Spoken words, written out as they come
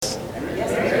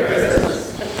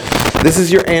This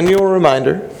is your annual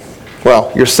reminder,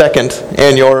 well, your second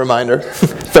annual reminder,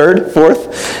 third,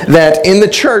 fourth, that in the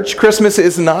church, Christmas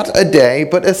is not a day,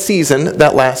 but a season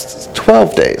that lasts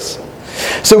 12 days.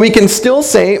 So we can still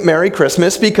say Merry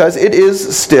Christmas because it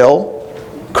is still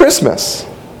Christmas.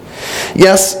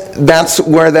 Yes, that's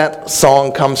where that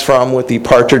song comes from with the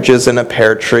partridges in a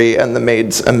pear tree and the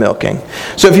maids a-milking.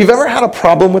 So if you've ever had a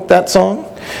problem with that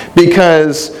song,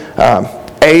 because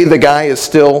A, the guy is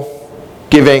still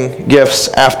giving gifts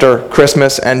after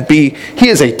Christmas, and B, he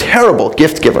is a terrible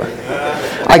gift giver.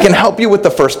 I can help you with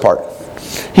the first part.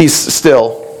 He's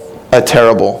still a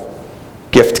terrible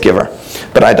gift giver,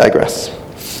 but I digress.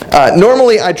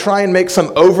 Normally, I try and make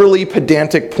some overly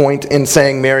pedantic point in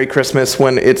saying Merry Christmas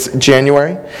when it's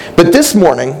January, but this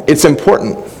morning, it's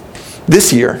important.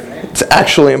 This year, it's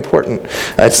actually important.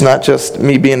 It's not just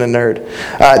me being a nerd.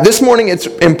 This morning, it's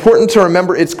important to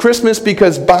remember it's Christmas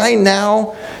because by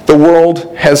now, the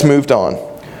world has moved on.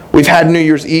 We've had New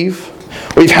Year's Eve.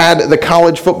 We've had the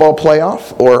college football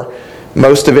playoff, or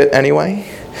most of it anyway.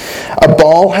 A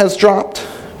ball has dropped.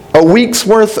 A week's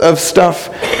worth of stuff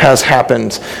has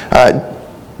happened.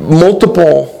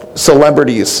 Multiple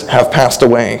celebrities have passed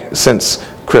away since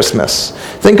Christmas.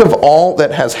 Think of all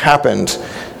that has happened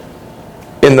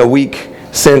in the week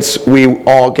since we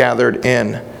all gathered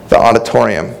in the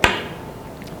auditorium.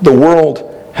 The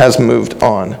world has moved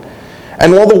on.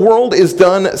 And while the world is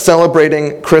done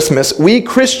celebrating Christmas, we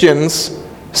Christians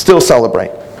still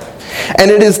celebrate.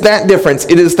 And it is that difference,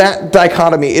 it is that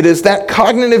dichotomy, it is that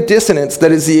cognitive dissonance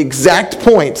that is the exact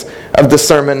point of the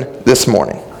sermon this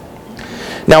morning.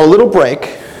 Now, a little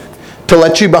break to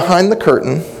let you behind the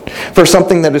curtain for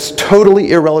something that is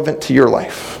totally irrelevant to your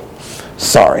life.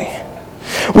 Sorry.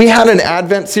 We had an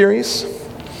Advent series,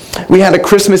 we had a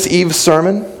Christmas Eve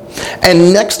sermon,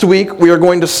 and next week we are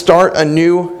going to start a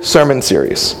new sermon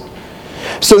series.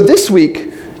 So this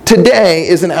week, today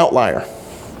is an outlier.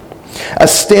 A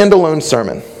standalone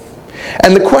sermon.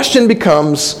 And the question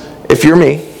becomes, if you're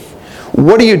me,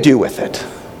 what do you do with it?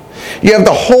 You have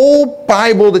the whole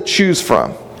Bible to choose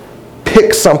from.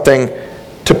 Pick something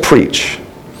to preach.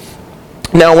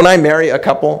 Now, when I marry a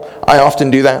couple, I often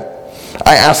do that.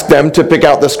 I ask them to pick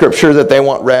out the scripture that they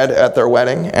want read at their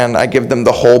wedding, and I give them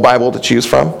the whole Bible to choose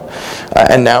from.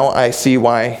 And now I see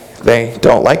why they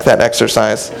don't like that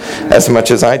exercise as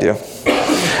much as I do.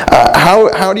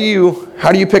 How do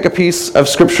you pick a piece of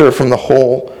scripture from the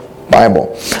whole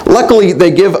Bible? Luckily,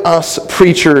 they give us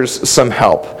preachers some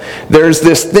help. There's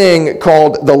this thing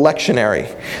called the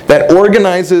lectionary that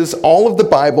organizes all of the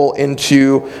Bible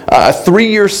into a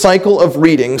 3-year cycle of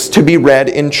readings to be read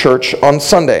in church on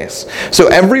Sundays. So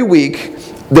every week,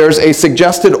 there's a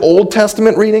suggested Old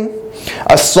Testament reading,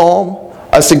 a psalm,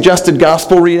 a suggested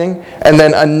gospel reading, and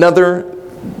then another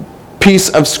piece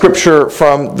of scripture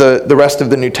from the rest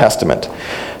of the New Testament.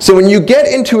 So when you get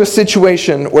into a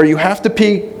situation where you have to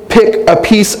pick a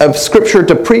piece of scripture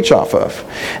to preach off of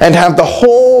and have the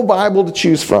whole Bible to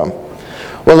choose from,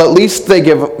 well, at least they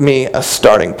give me a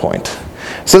starting point.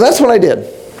 So that's what I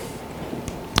did.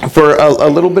 For a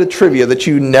little bit of trivia that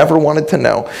you never wanted to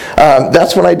know.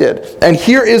 That's what I did. And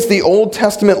here is the Old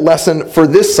Testament lesson for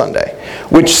this Sunday,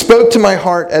 which spoke to my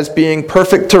heart as being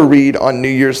perfect to read on New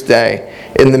Year's Day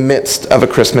in the midst of a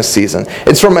Christmas season.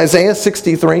 It's from Isaiah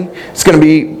 63. It's going to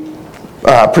be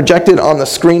projected on the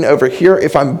screen over here.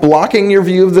 If I'm blocking your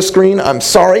view of the screen, I'm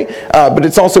sorry, but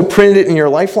it's also printed in your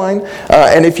Lifeline.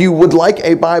 And if you would like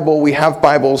a Bible, we have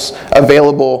Bibles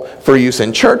available for use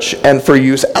in church and for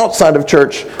use outside of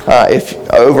church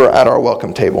over at our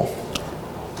welcome table.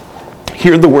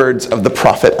 Hear the words of the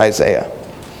prophet Isaiah.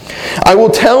 I will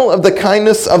tell of the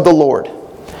kindness of the Lord,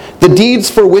 the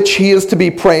deeds for which he is to be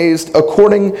praised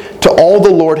according to all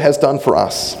the Lord has done for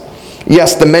us.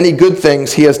 Yes, the many good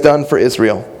things he has done for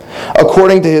Israel,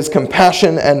 according to his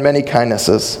compassion and many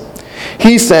kindnesses.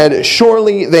 He said,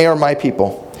 surely they are my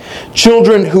people,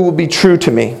 children who will be true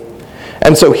to me.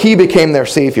 And so he became their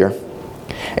Savior.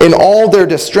 In all their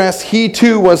distress, he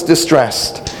too was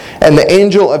distressed, and the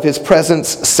angel of his presence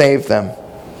saved them.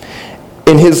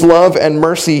 In his love and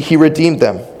mercy he redeemed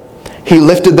them. He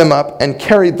lifted them up and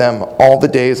carried them all the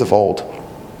days of old.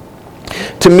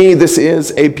 To me, this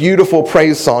is a beautiful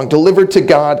praise song delivered to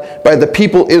God by the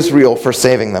people Israel for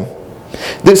saving them.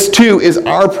 This too is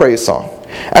our praise song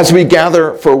as we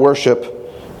gather for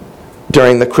worship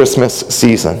during the Christmas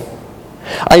season.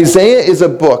 Isaiah is a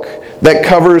book that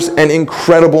covers an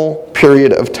incredible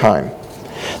period of time.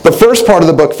 The first part of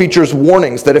the book features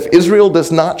warnings that if Israel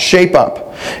does not shape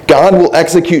up, God will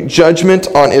execute judgment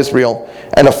on Israel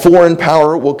and a foreign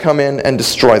power will come in and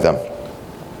destroy them.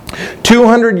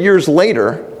 200 years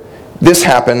later, this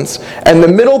happens, and the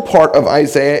middle part of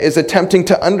Isaiah is attempting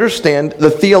to understand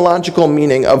the theological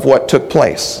meaning of what took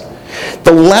place.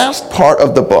 The last part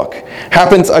of the book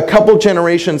happens a couple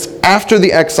generations after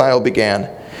the exile began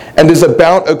and is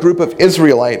about a group of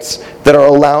Israelites that are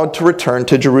allowed to return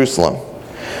to Jerusalem.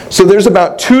 So there's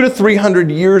about 200 to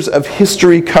 300 years of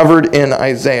history covered in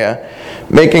Isaiah,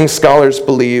 making scholars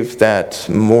believe that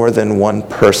more than one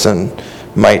person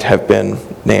might have been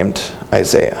named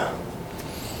Isaiah.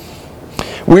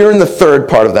 We are in the third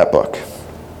part of that book.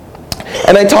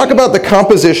 And I talk about the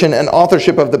composition and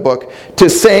authorship of the book to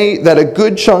say that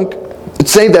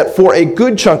for a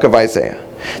good chunk of Isaiah,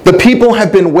 the people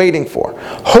have been waiting for,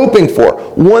 hoping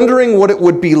for, wondering what it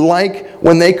would be like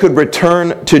when they could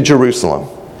return to Jerusalem.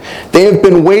 They have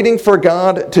been waiting for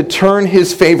God to turn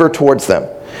his favor towards them.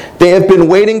 They have been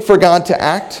waiting for God to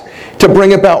act, to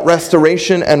bring about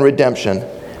restoration and redemption.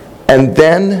 And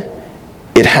then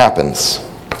it happens.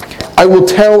 I will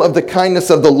tell of the kindness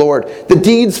of the Lord, the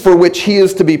deeds for which he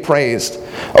is to be praised,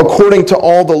 according to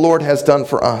all the Lord has done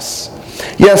for us.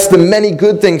 Yes, the many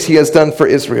good things he has done for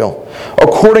Israel,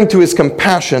 according to his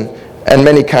compassion and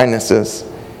many kindnesses.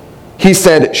 He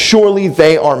said, surely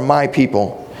they are my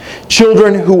people,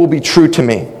 children who will be true to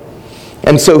me.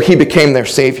 And so he became their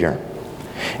Savior.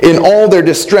 In all their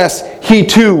distress, he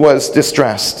too was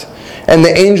distressed, and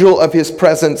the angel of his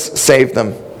presence saved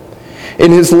them.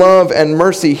 In his love and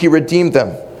mercy, he redeemed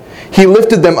them. He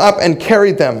lifted them up and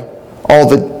carried them all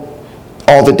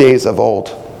the days of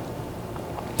old.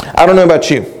 I don't know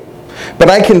about you, but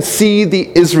I can see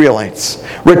the Israelites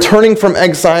returning from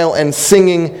exile and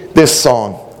singing this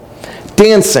song,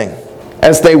 dancing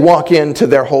as they walk into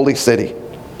their holy city.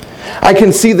 I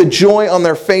can see the joy on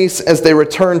their face as they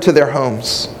return to their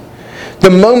homes. The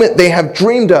moment they have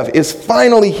dreamed of is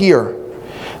finally here.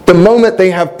 The moment they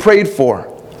have prayed for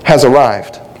has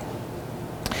arrived.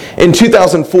 In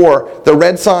 2004, the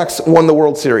Red Sox won the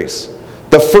World Series,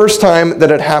 the first time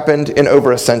that it happened in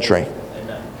over a century.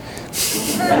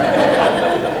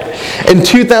 In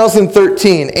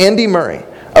 2013, Andy Murray,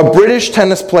 a British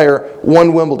tennis player,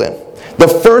 won Wimbledon, the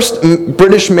first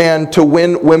British man to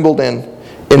win Wimbledon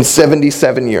in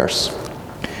 77 years.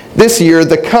 This year,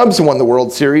 the Cubs won the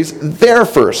World Series, their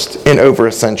first in over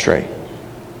a century.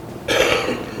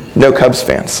 No Cubs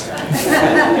fans.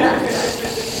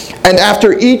 And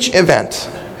after each event,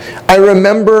 I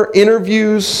remember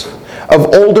interviews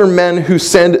of older men who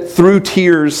said through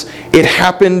tears, it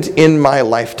happened in my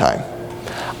lifetime.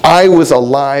 I was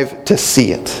alive to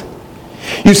see it.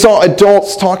 You saw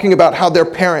adults talking about how their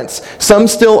parents, some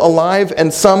still alive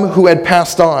and some who had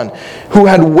passed on, who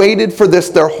had waited for this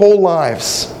their whole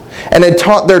lives and had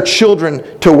taught their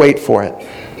children to wait for it.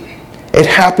 It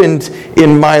happened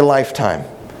in my lifetime.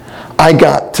 I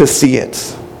got to see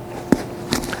it.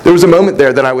 There was a moment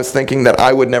there that I was thinking that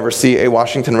I would never see a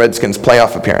Washington Redskins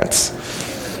playoff appearance.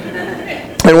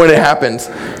 And when it happened,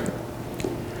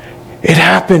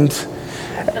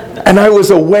 and I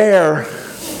was aware.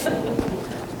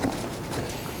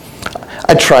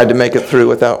 I tried to make it through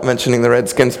without mentioning the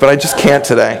Redskins, but I just can't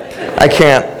today. I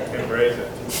can't.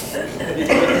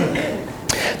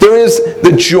 There is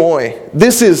the joy.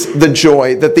 This is the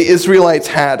joy that the Israelites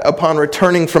had upon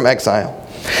returning from exile.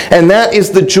 And that is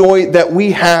the joy that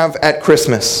we have at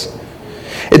Christmas.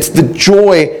 It's the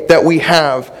joy that we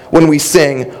have when we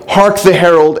sing, "Hark the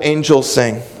herald angels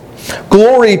sing.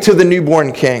 Glory to the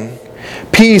newborn King.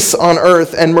 Peace on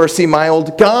earth and mercy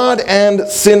mild, God and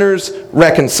sinners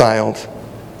reconciled.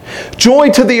 Joy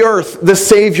to the earth, the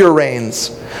Savior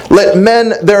reigns. Let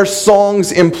men their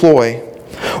songs employ.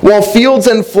 While fields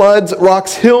and floods,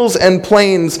 rocks, hills, and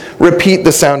plains repeat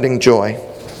the sounding joy.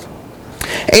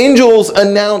 Angels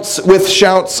announce with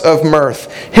shouts of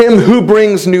mirth, him who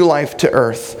brings new life to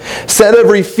earth. Set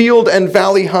every field and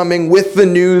valley humming with the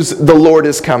news the Lord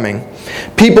is coming.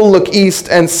 People look east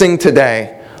and sing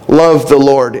today, love the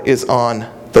Lord is on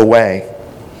the way.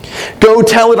 Go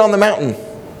tell it on the mountain,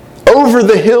 over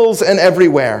the hills and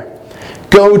everywhere.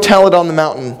 Go tell it on the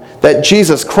mountain that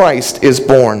Jesus Christ is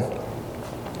born.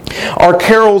 Our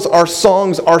carols, our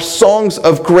songs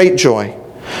of great joy.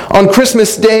 On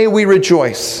Christmas Day we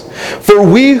rejoice, for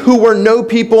we who were no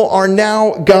people are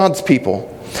now God's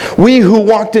people. We who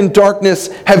walked in darkness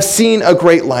have seen a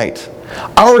great light.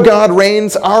 Our God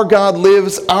reigns, our God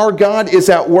lives, our God is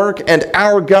at work, and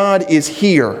our God is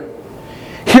here.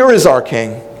 Here is our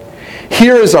King.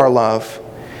 Here is our love.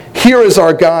 Here is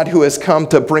our God who has come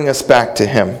to bring us back to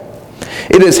him.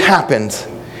 It has happened.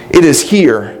 It is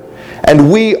here. And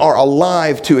we are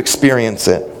alive to experience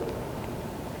it.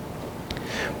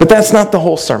 But that's not the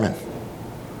whole sermon.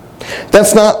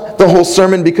 That's not the whole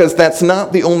sermon because that's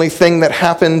not the only thing that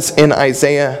happens in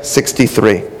Isaiah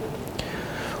 63.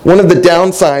 One of the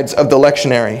downsides of the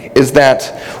lectionary is that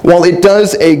while it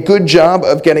does a good job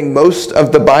of getting most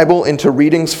of the Bible into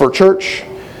readings for church,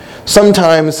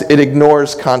 sometimes it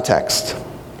ignores context.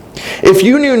 If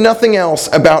you knew nothing else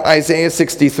about Isaiah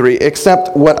 63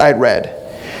 except what I'd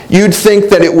read, you'd think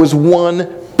that it was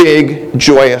one big,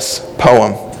 joyous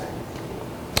poem.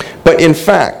 But in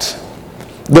fact,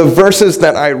 the verses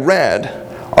that I read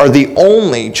are the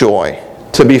only joy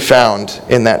to be found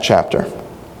in that chapter.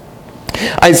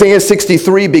 Isaiah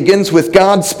 63 begins with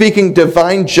God speaking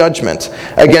divine judgment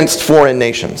against foreign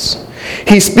nations.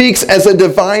 He speaks as a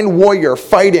divine warrior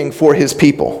fighting for his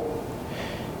people.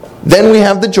 Then we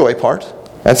have the joy part.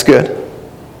 That's good.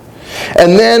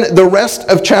 And then the rest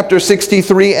of chapter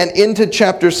 63 and into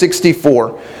chapter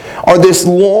 64 are this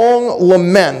long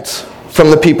lament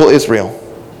from the people Israel.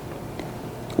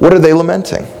 What are they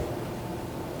lamenting?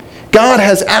 God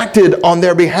has acted on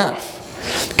their behalf.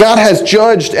 God has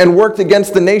judged and worked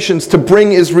against the nations to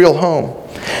bring Israel home.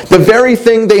 The very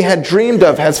thing they had dreamed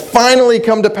of has finally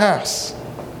come to pass.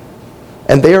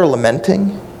 And they are lamenting?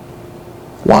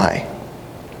 Why?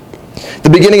 The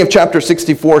beginning of chapter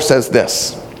 64 says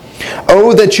this: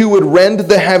 "Oh, that you would rend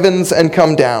the heavens and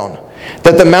come down,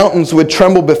 that the mountains would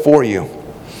tremble before you.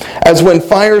 As when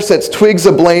fire sets twigs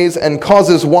ablaze and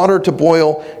causes water to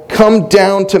boil, come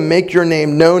down to make your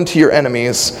name known to your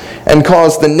enemies and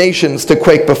cause the nations to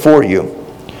quake before you.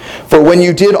 For when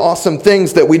you did awesome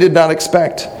things that we did not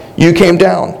expect, you came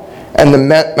down, and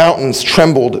the mountains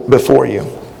trembled before you."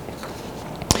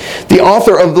 The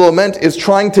author of the lament is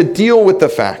trying to deal with the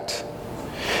fact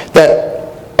that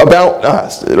about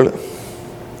us.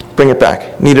 Bring it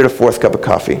back. Needed a fourth cup of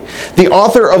coffee. The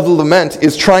author of the lament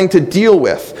is trying to deal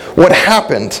with what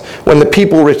happened when the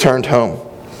people returned home.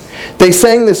 They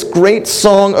sang this great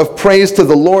song of praise to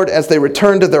the Lord as they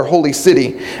returned to their holy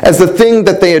city, as the thing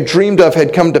that they had dreamed of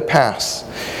had come to pass.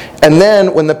 And then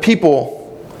the people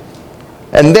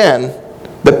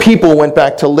went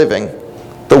back to living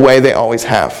the way they always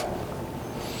have.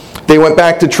 They went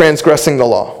back to transgressing the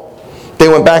law. They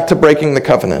went back to breaking the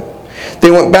covenant.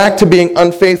 They went back to being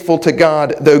unfaithful to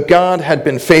God, though God had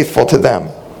been faithful to them.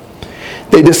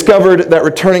 They discovered that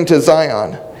returning to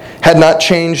Zion had not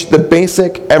changed the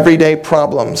basic, everyday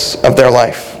problems of their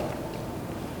life.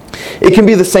 It can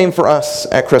be the same for us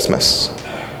at Christmas.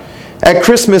 At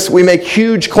Christmas, we make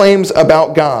huge claims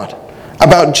about God,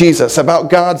 about Jesus,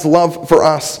 about God's love for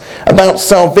us, about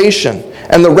salvation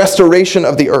and the restoration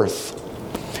of the earth.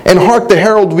 In Hark the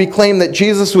Herald, we claim that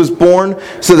Jesus was born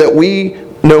so that we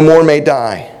no more may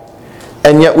die,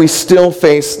 and yet we still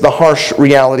face the harsh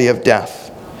reality of death.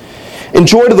 In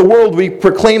Joy to the World, we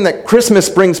proclaim that Christmas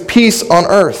brings peace on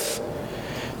earth,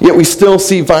 yet we still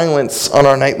see violence on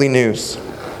our nightly news.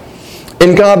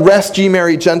 In God Rest Ye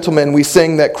Merry Gentlemen, we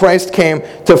sing that Christ came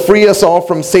to free us all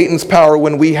from Satan's power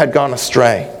when we had gone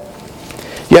astray.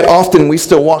 Yet often we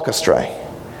still walk astray,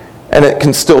 and it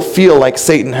can still feel like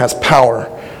Satan has power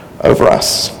over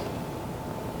us.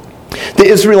 The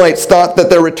Israelites thought that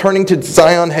their returning to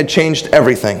Zion had changed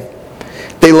everything.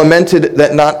 They lamented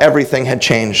that not everything had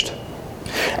changed.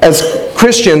 As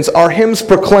Christians, our hymns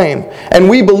proclaim, and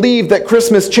we believe that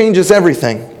Christmas changes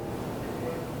everything.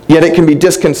 Yet it can be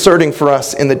disconcerting for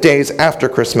us in the days after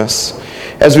Christmas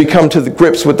as we come to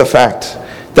grips with the fact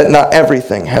that not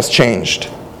everything has changed.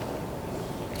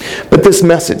 But this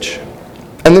message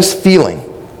and this feeling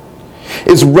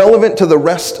is relevant to the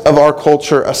rest of our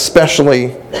culture,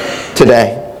 especially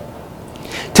today.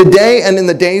 Today and in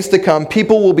the days to come,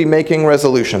 people will be making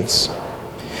resolutions.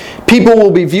 People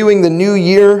will be viewing the new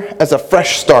year as a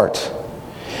fresh start.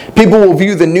 People will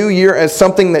view the new year as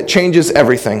something that changes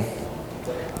everything.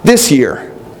 This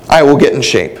year, I will get in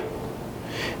shape.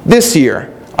 This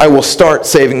year, I will start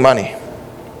saving money.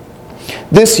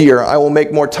 This year, I will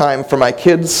make more time for my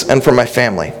kids and for my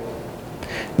family.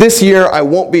 This year, I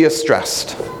won't be as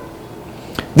stressed.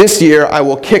 This year, I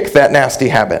will kick that nasty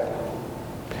habit.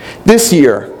 This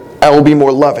year, I will be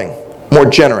more loving, more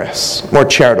generous, more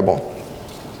charitable.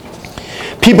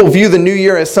 People view the new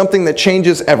year as something that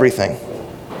changes everything.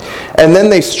 And then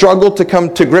they struggle to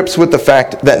come to grips with the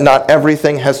fact that not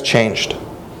everything has changed.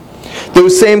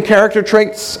 Those same character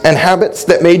traits and habits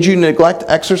that made you neglect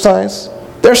exercise,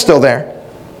 they're still there.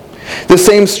 The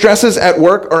same stresses at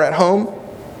work or at home,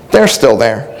 they're still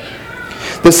there.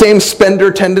 The same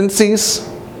spender tendencies,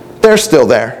 they're still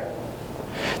there.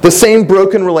 The same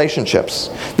broken relationships,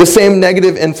 the same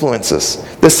negative influences,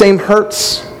 the same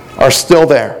hurts are still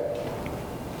there.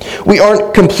 We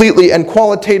aren't completely and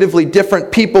qualitatively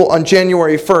different people on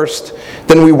January 1st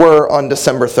than we were on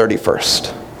December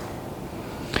 31st.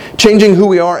 Changing who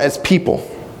we are as people,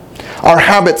 our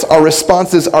habits, our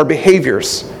responses, our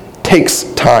behaviors, takes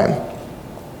time.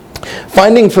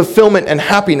 Finding fulfillment and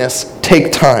happiness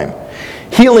take time.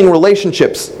 Healing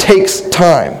relationships takes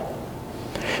time.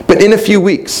 But in a few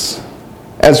weeks,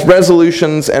 as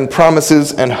resolutions and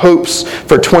promises and hopes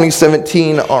for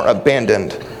 2017 are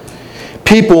abandoned,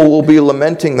 people will be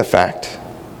lamenting the fact,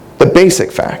 the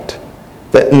basic fact,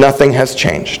 that nothing has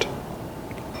changed.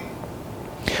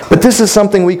 But this is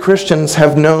something we Christians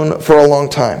have known for a long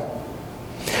time.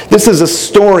 This is a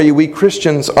story we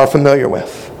Christians are familiar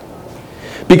with.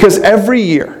 Because every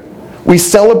year, we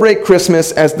celebrate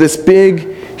Christmas as this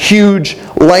big, huge,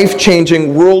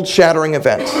 life-changing, world-shattering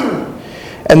event.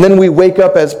 And then we wake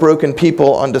up as broken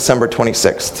people on December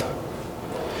 26th.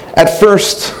 At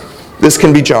first, this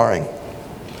can be jarring.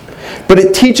 But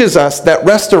it teaches us that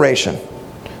restoration,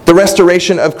 the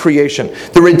restoration of creation,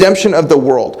 the redemption of the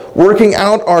world, working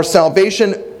out our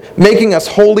salvation, making us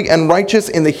holy and righteous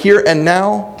in the here and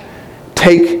now,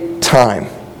 take time.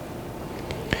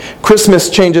 Christmas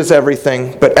changes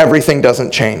everything, but everything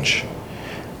doesn't change.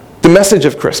 The message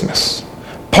of Christmas,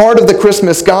 part of the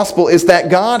Christmas gospel, is that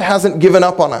God hasn't given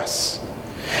up on us.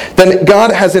 That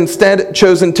God has instead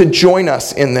chosen to join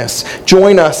us in this,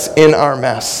 join us in our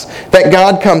mess. That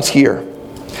God comes here.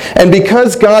 And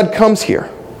because God comes here,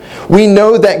 we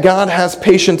know that God has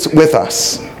patience with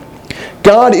us.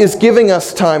 God is giving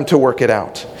us time to work it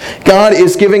out. God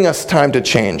is giving us time to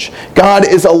change. God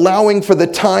is allowing for the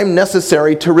time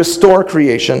necessary to restore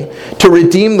creation, to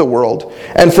redeem the world,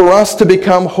 and for us to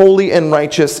become holy and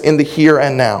righteous in the here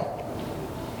and now.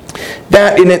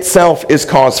 That in itself is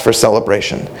cause for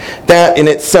celebration. That in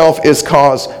itself is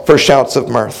cause for shouts of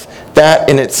mirth. That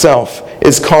in itself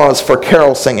is cause for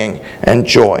carol singing and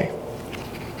joy.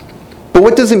 But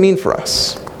what does it mean for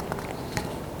us?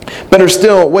 Better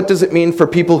still, what does it mean for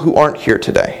people who aren't here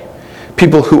today?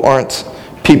 People who aren't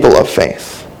people of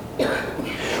faith.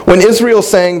 When Israel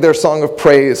sang their song of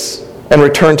praise and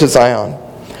returned to Zion,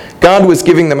 God was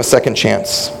giving them a second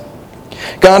chance.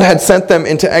 God had sent them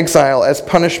into exile as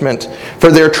punishment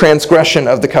for their transgression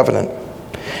of the covenant.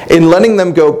 In letting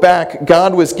them go back,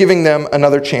 God was giving them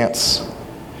another chance.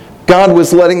 God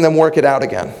was letting them work it out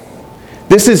again.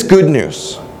 This is good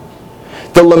news.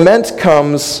 The lament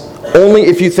comes only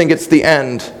if you think it's the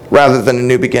end rather than a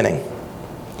new beginning.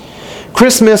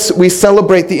 Christmas, we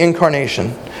celebrate the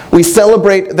incarnation. We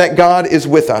celebrate that God is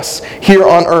with us here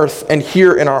on earth and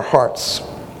here in our hearts.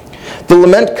 The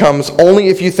lament comes only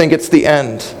if you think it's the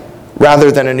end rather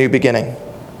than a new beginning.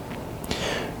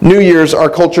 New Year's, our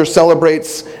culture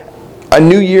celebrates a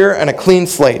new year and a clean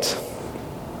slate.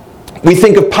 We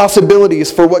think of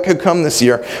possibilities for what could come this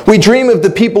year. We dream of the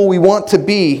people we want to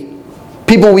be,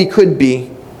 people we could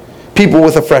be, people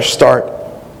with a fresh start.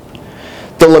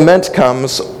 The lament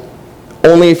comes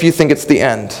only if you think it's the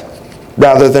end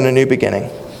rather than a new beginning.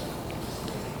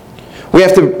 We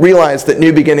have to realize that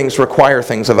new beginnings require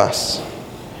things of us.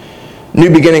 New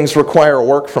beginnings require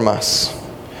work from us.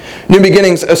 New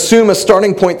beginnings assume a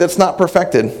starting point that's not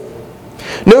perfected.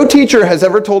 No teacher has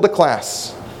ever told a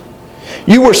class,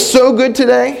 "You were so good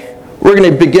today, we're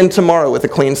going to begin tomorrow with a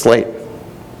clean slate."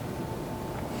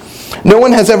 No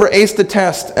one has ever aced a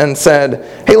test and said,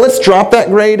 "Hey, let's drop that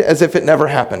grade as if it never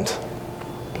happened."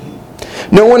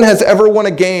 No one has ever won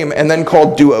a game and then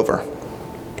called do-over.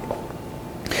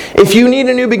 If you need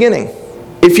a new beginning,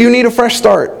 if you need a fresh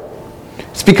start,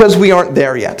 it's because we aren't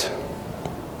there yet.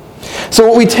 So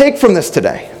what we take from this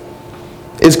today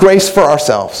is grace for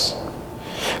ourselves.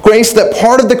 Grace that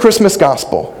part of the Christmas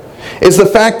gospel is the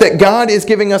fact that God is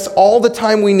giving us all the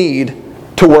time we need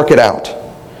to work it out.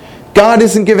 God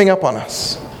isn't giving up on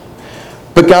us,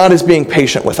 but God is being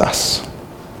patient with us.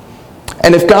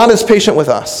 And if God is patient with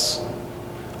us,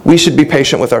 we should be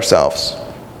patient with ourselves.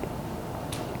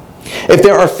 If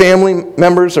there are family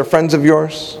members or friends of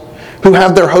yours who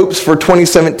have their hopes for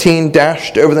 2017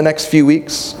 dashed over the next few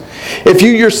weeks, if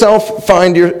you yourself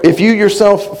find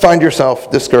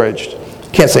yourself discouraged,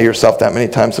 can't say yourself that many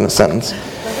times in a sentence.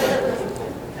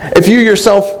 If you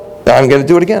yourself, I'm going to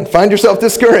do it again, find yourself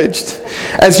discouraged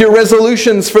as your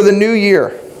resolutions for the new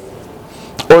year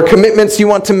or commitments you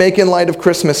want to make in light of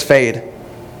Christmas fade.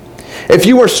 If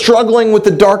you are struggling with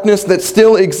the darkness that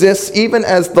still exists even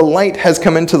as the light has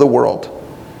come into the world,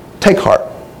 take heart.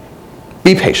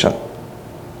 Be patient.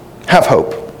 Have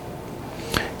hope.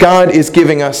 God is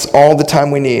giving us all the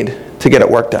time we need to get it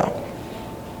worked out.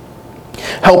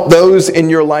 Help those in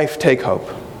your life take hope.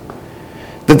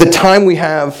 That the time we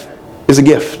have is a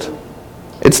gift.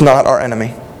 It's not our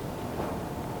enemy.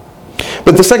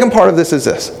 But the second part of this is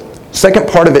this. Second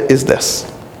part of it is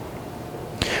this.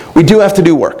 We do have to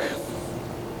do work.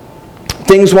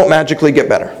 things won't magically get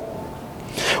better.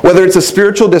 Whether it's a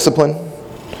spiritual discipline,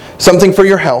 something for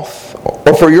your health,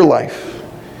 or for your life,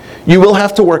 you will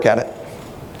have to work at it.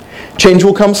 Change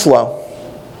will come slow,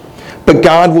 but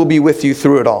God will be with you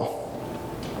through it all.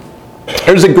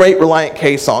 There's a great Relient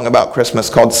K song about Christmas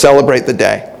called Celebrate the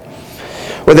Day,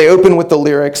 where they open with the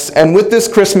lyrics, "And with this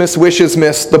Christmas wish is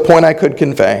missed, the point I could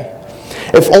convey.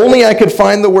 If only I could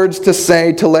find the words to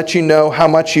say to let you know how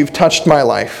much you've touched my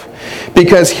life.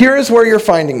 Because here is where you're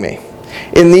finding me,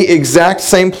 in the exact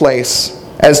same place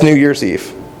as New Year's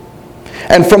Eve.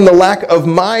 And from the lack of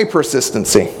my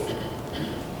persistency,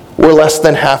 we're less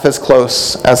than half as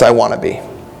close as I want to be."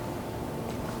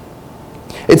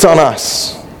 It's on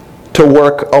us to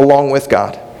work along with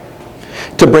God,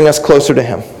 to bring us closer to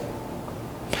Him,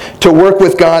 to work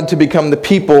with God to become the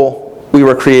people we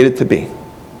were created to be.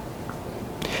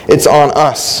 It's on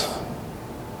us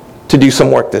to do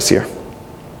some work this year.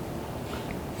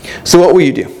 So what will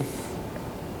you do?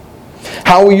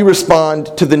 How will you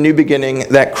respond to the new beginning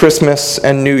that Christmas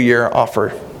and New Year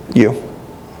offer you?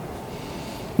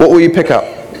 What will you pick up?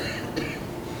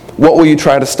 What will you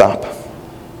try to stop?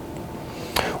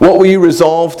 What will you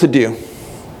resolve to do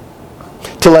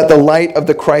to let the light of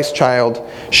the Christ child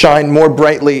shine more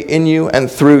brightly in you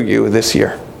and through you this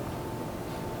year?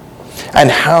 And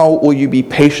how will you be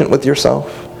patient with yourself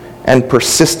and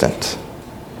persistent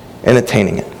in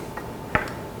attaining it?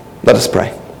 Let us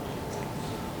pray.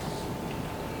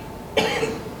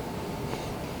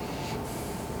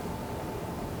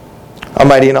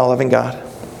 Almighty and all-loving God,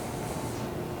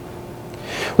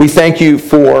 we thank you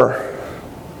for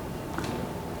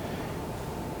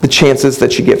the chances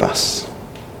that you give us.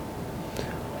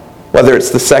 Whether it's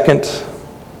the second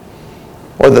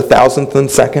or the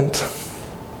 1,000th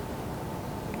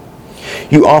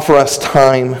you offer us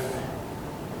time.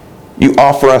 You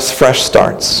offer us fresh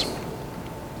starts.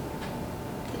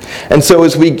 And so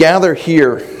as we gather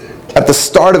here at the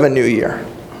start of a new year,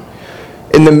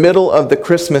 in the middle of the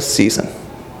Christmas season,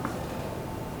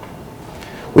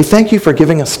 we thank you for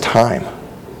giving us time.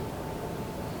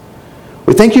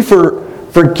 We thank you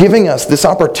for giving us this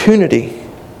opportunity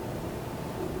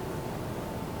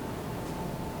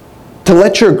to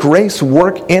let your grace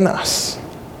work in us,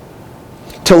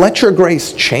 to let your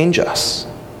grace change us,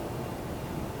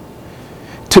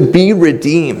 to be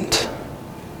redeemed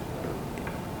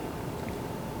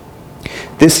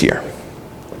this year,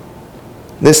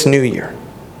 this new year.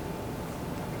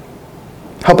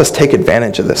 Help us take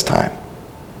advantage of this time.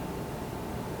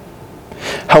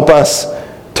 Help us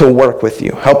to work with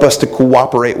you. Help us to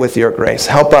cooperate with your grace.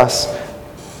 Help us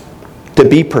to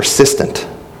be persistent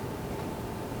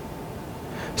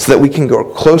so that we can grow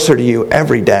closer to you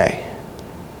every day.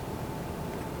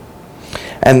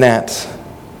 And that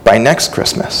by next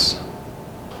Christmas,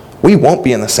 we won't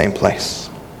be in the same place.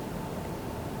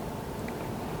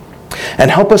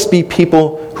 And help us be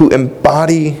people who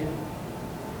embody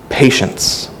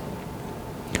patience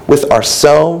with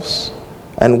ourselves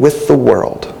and with the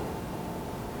world,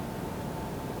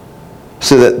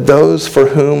 so that those for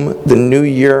whom the new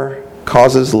year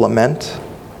causes lament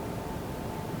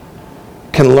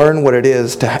can learn what it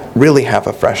is to really have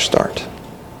a fresh start.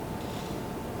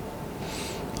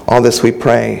 All this we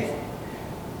pray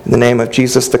in the name of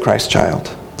Jesus the Christ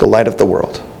child, the light of the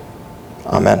world.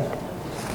 Amen.